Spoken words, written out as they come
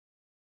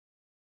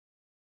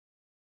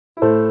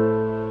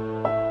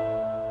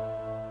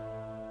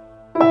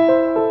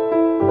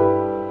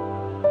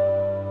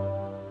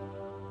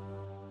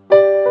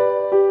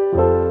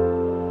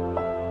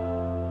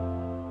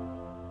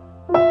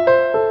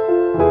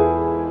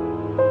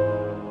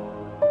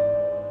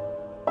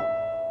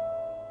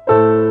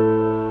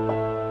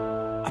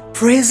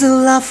Praise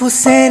Allah for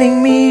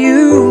sending me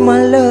you,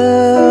 my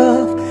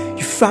love.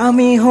 You found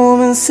me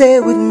home and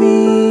stayed with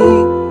me,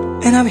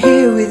 and I'm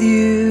here with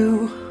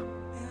you.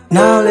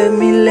 Now let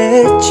me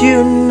let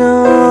you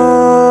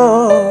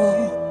know,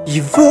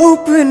 you've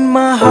opened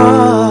my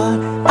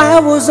heart. I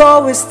was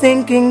always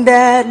thinking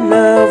that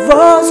love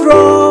was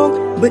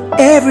wrong, but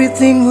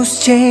everything was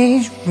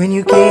changed when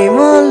you came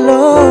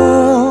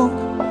along.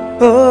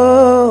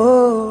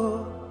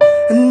 Oh,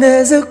 and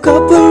there's a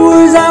couple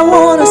words I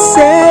wanna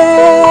say.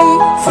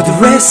 For the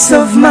rest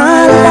of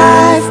my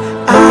life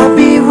I'll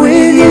be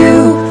with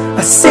you.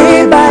 I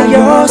stay by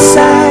your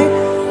side,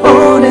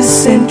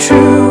 honest and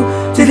true,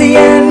 to the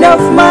end of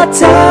my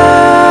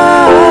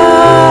time.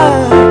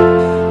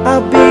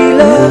 I'll be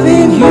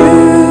loving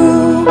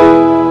you,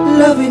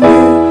 loving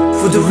you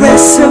for the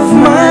rest of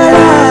my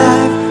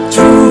life,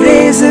 through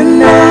days and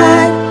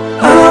night.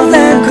 I'll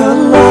thank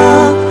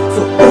Allah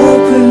for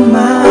opening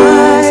my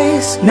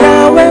eyes.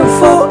 Now and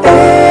forever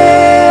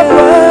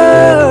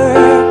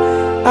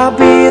I'll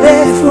be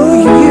there for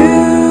you.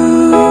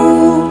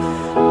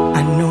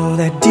 I know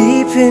that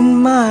deep in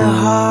my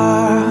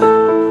heart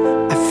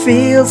I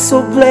feel so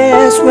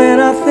blessed when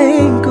I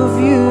think of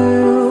you,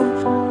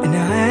 and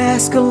I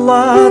ask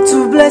Allah to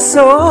bless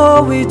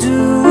all we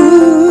do.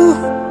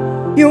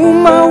 You're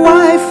my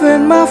wife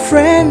and my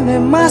friend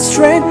and my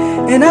strength,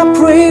 and I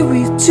pray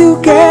we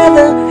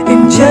together in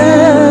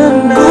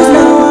Jannah. 'Cause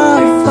now I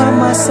find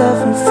myself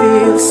and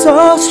feel so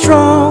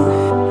strong.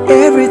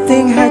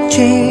 Everything had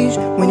changed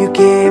when you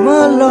came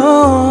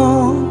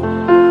along.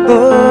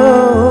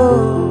 Oh,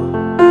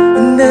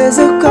 and there's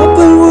a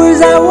couple words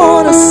I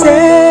wanna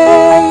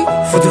say.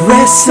 For the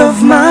rest of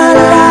my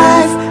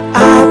life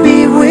I'll be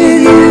with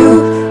you.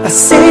 I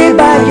stay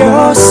by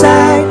your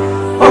side,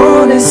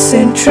 honest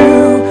and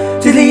true,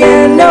 to the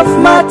end of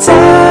my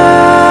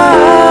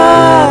time.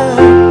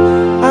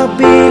 I'll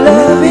be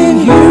loving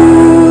you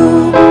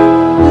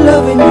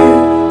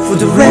for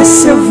the rest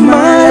of my